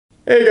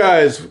Hey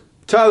guys,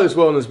 Tyler's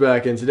Wellness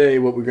back, and today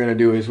what we're going to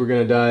do is we're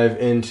going to dive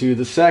into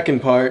the second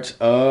part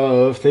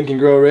of Think and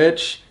Grow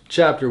Rich,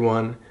 Chapter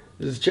 1.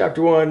 This is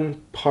Chapter 1,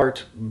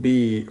 Part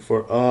B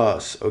for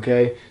us,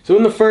 okay? So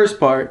in the first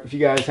part, if you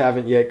guys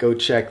haven't yet, go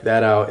check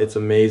that out. It's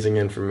amazing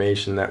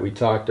information that we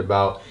talked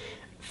about.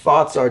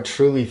 Thoughts are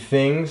truly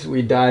things.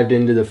 We dived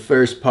into the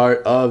first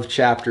part of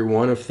Chapter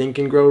 1 of Think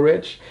and Grow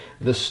Rich,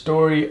 the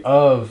story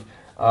of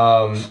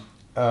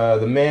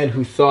the man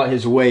who thought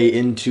his way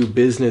into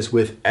business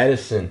with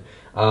Edison.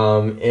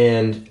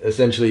 And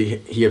essentially,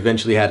 he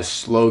eventually had a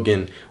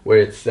slogan where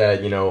it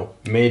said,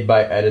 made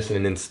by Edison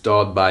and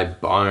installed by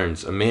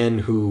Barnes. A man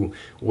who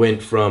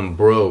went from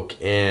broke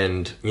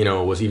and,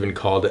 was even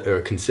called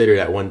or considered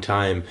at one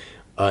time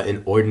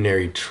an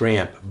ordinary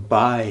tramp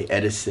by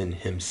Edison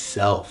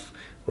himself,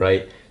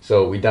 right?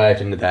 So we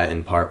dived into that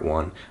in part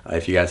 1.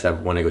 If you guys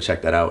want to go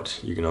check that out,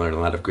 you're going to learn a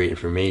lot of great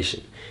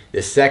information.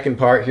 The second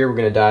part here, we're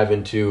going to dive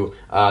into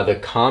the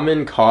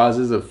common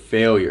causes of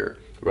failure,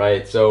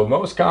 right? So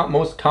most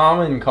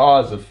common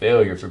cause of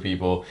failure for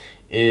people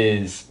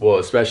is, well,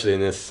 especially in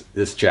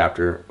this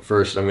chapter.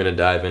 First, I'm going to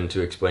dive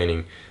into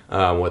explaining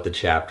what the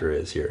chapter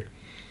is here.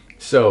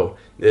 So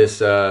this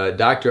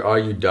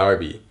Dr.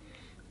 Darby,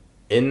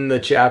 in the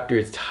chapter,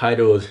 it's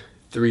titled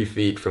 3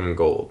 Feet from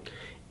Gold.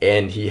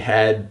 And he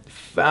had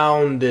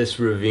found this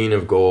ravine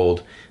of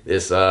gold. They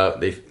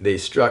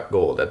struck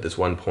gold at this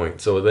one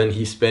point. So then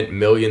he spent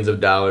millions of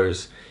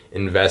dollars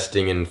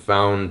investing and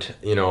found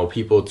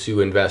people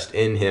to invest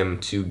in him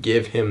to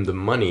give him the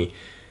money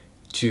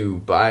to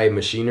buy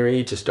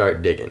machinery to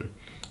start digging.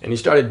 And he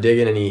started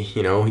digging, and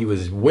he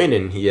was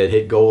winning. He had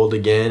hit gold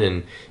again,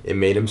 and it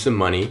made him some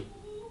money.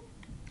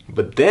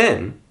 But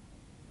then,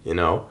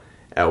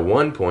 at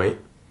one point,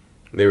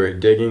 they were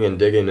digging and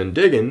digging and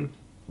digging,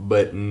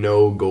 but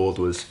no gold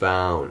was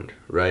found,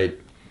 right?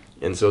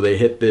 And so they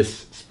hit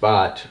this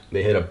spot,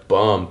 they hit a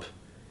bump,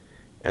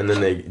 and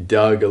then they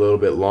dug a little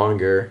bit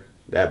longer.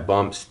 That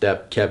bump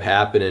step kept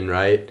happening,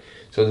 right?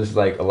 So this is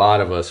like a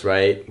lot of us,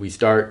 right? We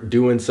start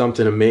doing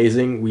something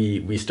amazing,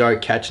 we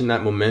start catching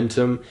that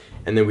momentum,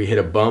 and then we hit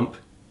a bump,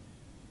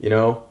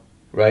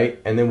 right?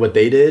 And then what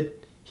they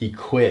did, he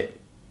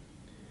quit,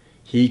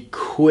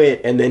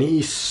 and then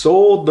he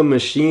sold the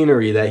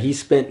machinery that he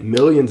spent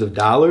millions of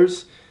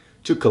dollars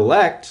to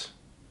collect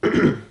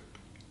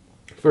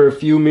for a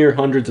few mere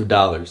hundreds of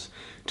dollars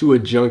to a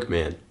junk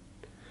man.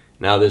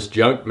 Now, this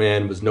junk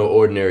man was no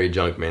ordinary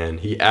junk man.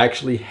 He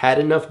actually had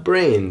enough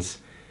brains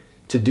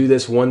to do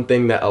this one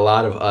thing that a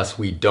lot of us,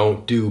 we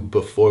don't do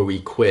before we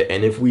quit.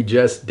 And if we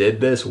just did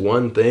this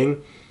one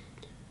thing,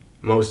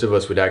 most of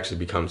us would actually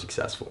become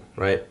successful,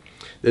 right?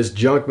 This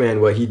junk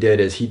man, what he did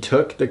is he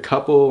took the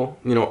couple,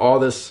 all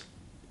this,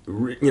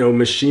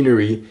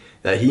 machinery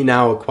that he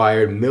now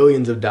acquired,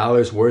 millions of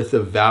dollars worth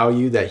of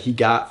value that he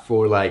got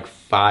for like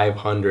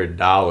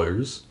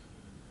 $500.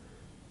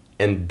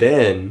 And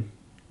then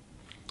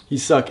he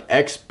sought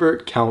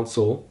expert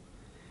counsel,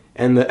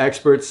 and the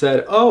expert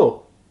said,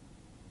 oh,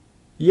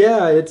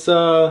 yeah, it's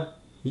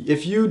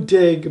if you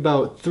dig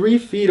about 3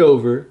 feet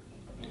over,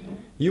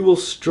 you will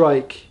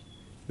strike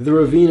the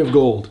ravine of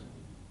gold,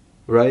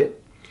 right?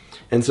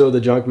 And so the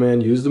junk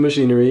man used the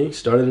machinery,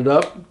 started it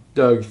up,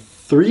 dug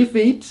 3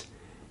 feet,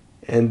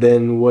 and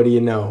then what do you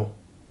know?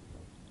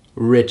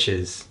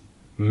 Riches.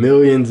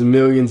 Millions,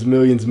 millions,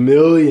 millions,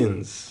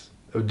 millions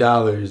of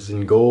dollars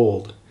in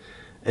gold.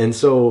 And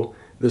so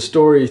the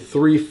story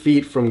 3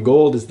 feet from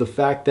gold is the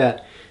fact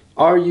that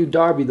R.U.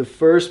 Darby, the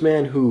first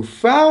man who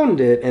found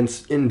it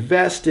and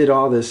invested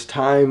all this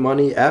time,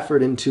 money,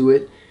 effort into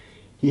it,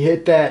 he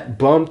hit that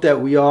bump that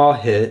we all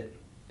hit,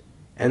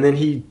 and then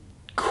he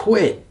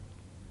quit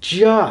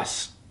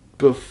just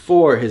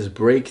before his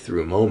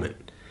breakthrough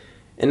moment.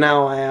 And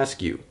now I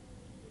ask you,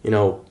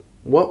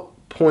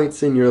 what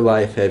points in your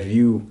life have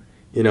you,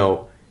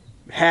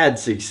 had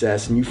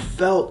success and you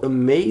felt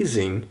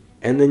amazing,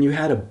 and then you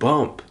had a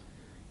bump,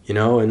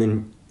 and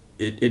then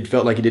it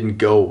felt like it didn't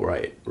go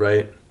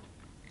right?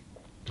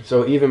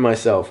 So even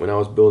myself, when I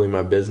was building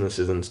my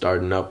businesses and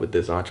starting up with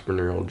this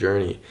entrepreneurial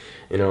journey,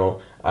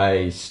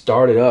 I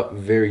started up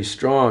very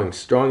strong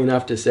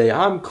enough to say,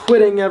 I'm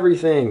quitting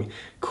everything,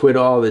 quit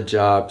all the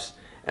jobs,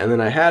 and then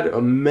I had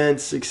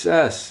immense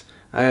success.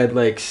 I had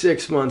like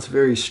 6 months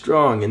very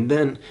strong, and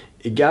then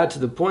it got to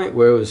the point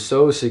where it was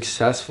so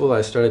successful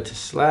I started to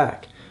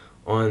slack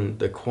on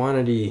the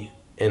quantity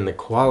and the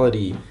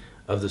quality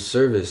of the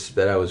service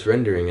that I was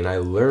rendering, and I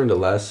learned a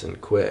lesson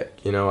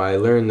quick. I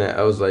learned that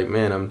I was like,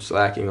 man, I'm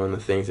slacking on the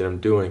things that I'm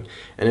doing.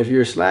 And if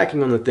you're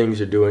slacking on the things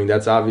you're doing,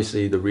 that's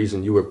obviously the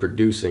reason you were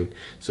producing.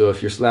 So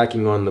if you're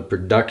slacking on the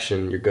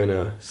production, you're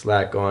gonna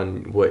slack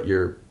on what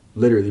you're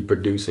literally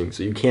producing.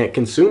 So you can't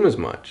consume as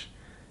much.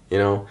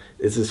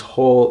 It's this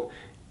whole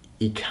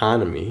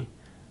economy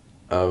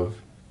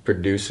of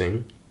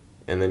producing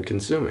and then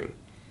consuming.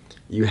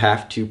 You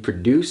have to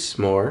produce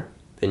more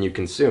than you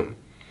consume.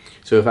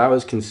 So if I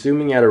was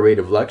consuming at a rate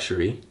of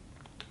luxury,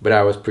 but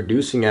I was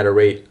producing at a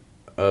rate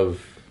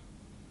of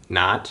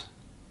not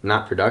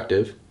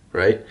productive,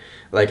 right?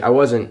 Like I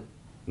wasn't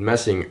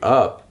messing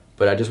up,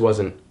 but I just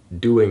wasn't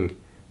doing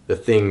the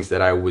things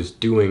that I was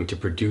doing to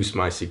produce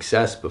my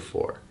success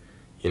before.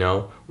 You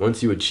know,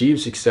 once you achieve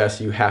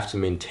success, you have to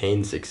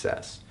maintain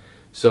success.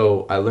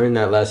 So I learned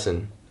that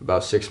lesson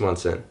about 6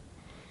 months in.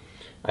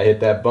 I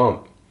hit that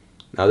bump.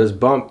 Now this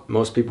bump,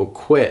 most people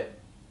quit.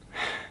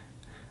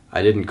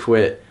 I didn't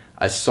quit.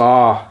 I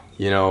saw,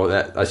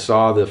 that I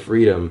saw the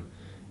freedom,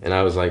 and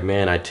I was like,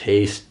 man, I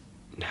taste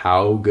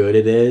how good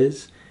it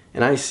is,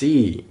 and I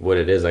see what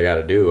it is I got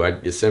to do.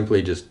 It's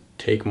simply just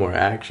take more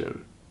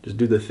action. Just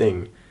do the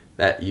thing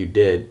that you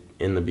did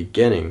in the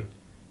beginning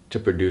to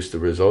produce the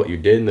result you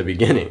did in the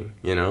beginning,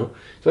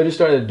 So I just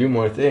started to do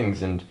more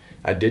things, and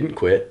I didn't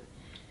quit.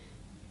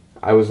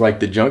 I was like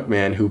the junk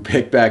man who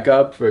picked back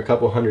up for a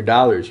couple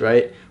 $100,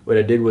 right? What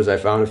I did was I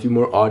found a few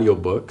more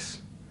audiobooks.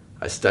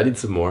 I studied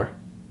some more.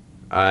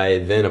 I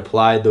then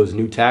applied those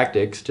new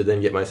tactics to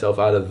then get myself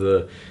out of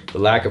the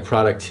lack of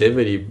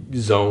productivity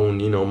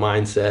zone,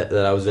 mindset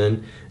that I was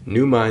in.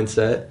 New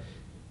mindset,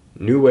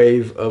 new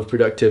wave of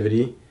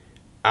productivity,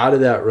 out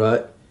of that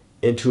rut,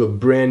 into a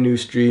brand new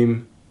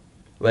stream.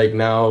 Like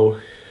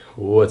now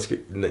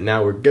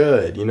we're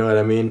good, you know what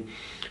I mean?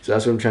 So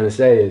that's what I'm trying to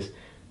say is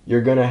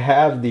you're gonna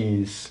have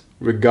these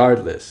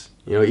regardless.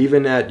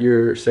 Even at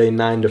your, say,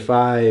 9 to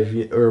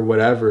 5 or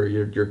whatever,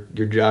 your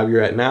job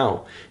you're at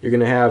now, you're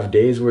going to have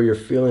days where you're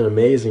feeling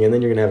amazing, and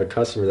then you're going to have a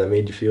customer that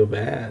made you feel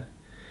bad.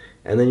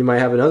 And then you might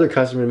have another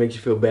customer that makes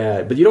you feel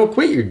bad. But you don't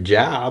quit your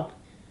job.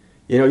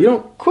 You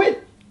don't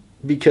quit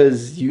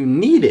because you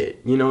need it.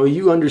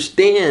 You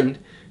understand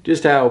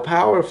just how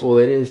powerful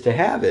it is to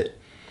have it.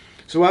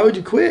 So why would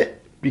you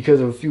quit because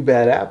of a few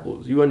bad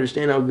apples? You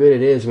understand how good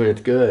it is when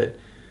it's good.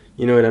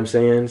 You know what I'm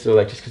saying? So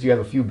like, just because you have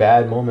a few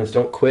bad moments,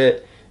 don't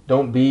quit.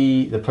 Don't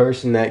be the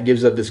person that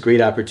gives up this great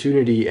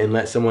opportunity and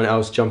let someone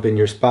else jump in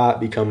your spot,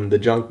 become the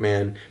junk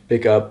man,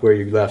 pick up where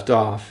you left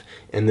off,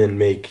 and then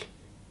make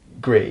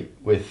great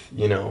with,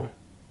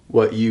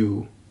 what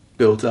you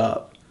built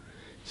up.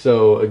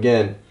 So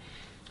again,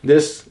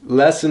 this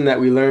lesson that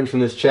we learned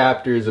from this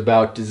chapter is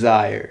about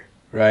desire,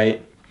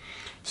 right?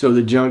 So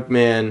the junk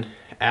man,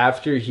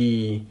 after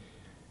he,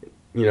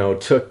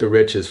 took the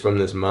riches from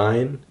this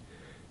mine,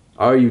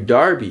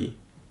 Darby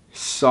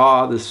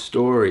saw the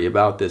story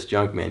about this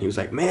junk man. He was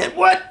like, man,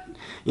 what?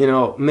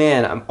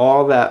 Man,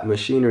 all that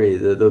machinery,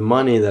 the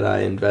money that I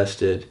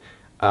invested,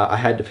 I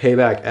had to pay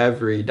back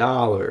every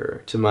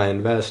dollar to my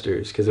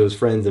investors because it was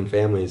friends and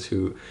family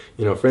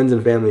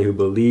who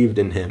believed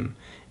in him,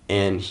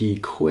 and he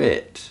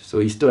quit. So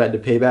he still had to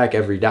pay back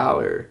every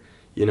dollar,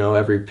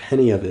 every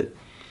penny of it.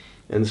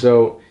 And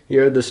so he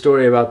heard the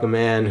story about the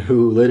man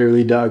who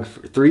literally dug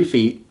 3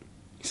 feet.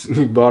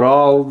 He bought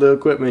all the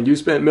equipment you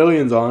spent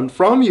millions on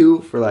from you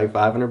for like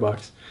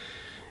 $500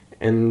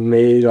 and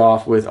made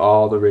off with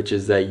all the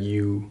riches that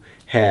you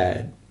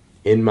had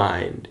in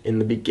mind in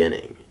the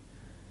beginning.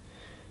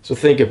 So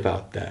think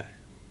about that.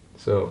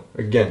 So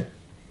again,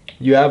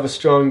 you have a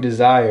strong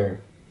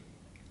desire.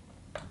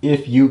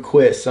 If you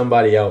quit,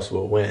 somebody else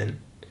will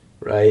win,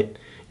 right?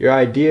 Your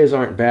ideas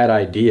aren't bad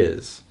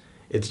ideas.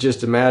 It's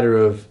just a matter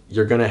of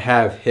you're going to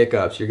have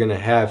hiccups. You're going to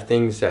have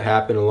things that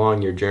happen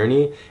along your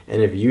journey.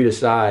 And if you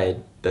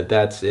decide that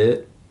that's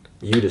it,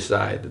 you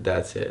decide that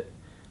that's it.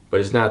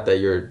 But it's not that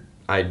your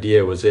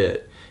idea was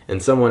it.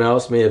 And someone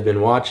else may have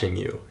been watching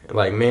you.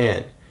 Like,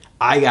 man,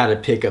 I got to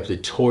pick up the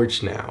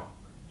torch now.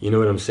 You know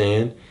what I'm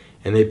saying?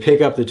 And they pick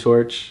up the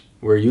torch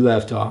where you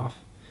left off.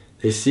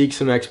 They seek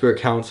some expert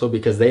counsel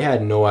because they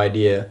had no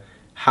idea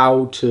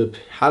how to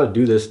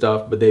do this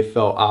stuff, but they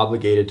felt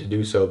obligated to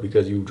do so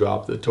because you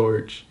dropped the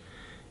torch.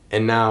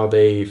 And now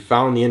they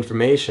found the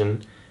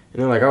information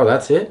and they're like, oh,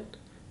 that's it?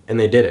 And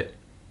they did it.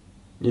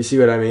 You see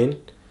what I mean?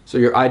 So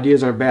your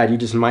ideas aren't bad. You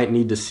just might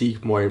need to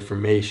seek more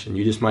information.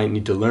 You just might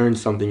need to learn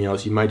something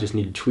else. You might just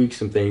need to tweak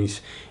some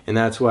things. And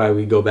that's why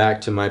we go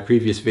back to my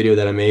previous video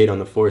that I made on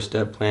the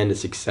 4-step plan to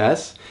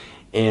success.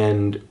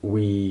 And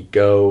we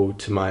go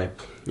to my,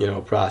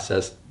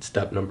 process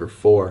step number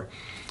 4.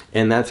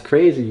 And that's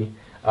crazy.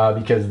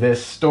 Because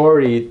this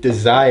story,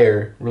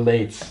 desire,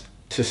 relates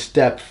to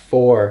step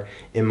 4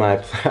 in my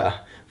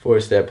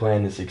 4-step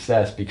plan to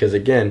success. Because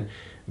again,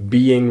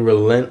 being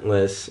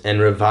relentless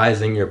and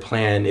revising your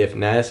plan if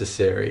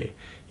necessary,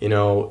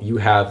 you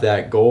have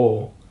that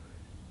goal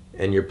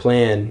and your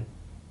plan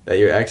that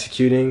you're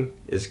executing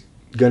is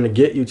going to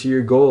get you to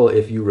your goal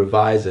if you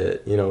revise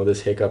it.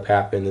 This hiccup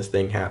happened, this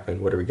thing happened,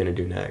 what are we going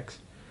to do next?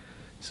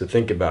 So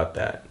think about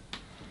that.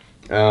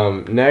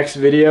 Next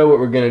video, what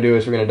we're going to do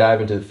is we're going to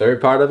dive into the third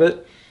part of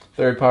it.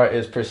 Third part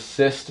is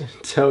persist,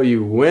 tell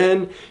you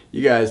when.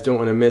 You guys don't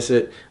want to miss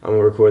it. I'm going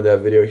to record that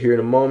video here in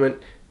a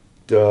moment.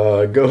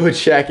 Go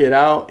check it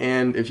out.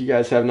 And if you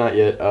guys have not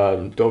yet,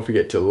 don't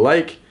forget to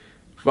like,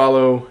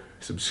 follow,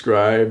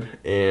 subscribe,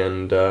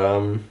 and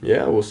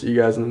yeah, we'll see you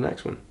guys in the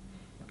next one.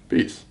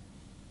 Peace.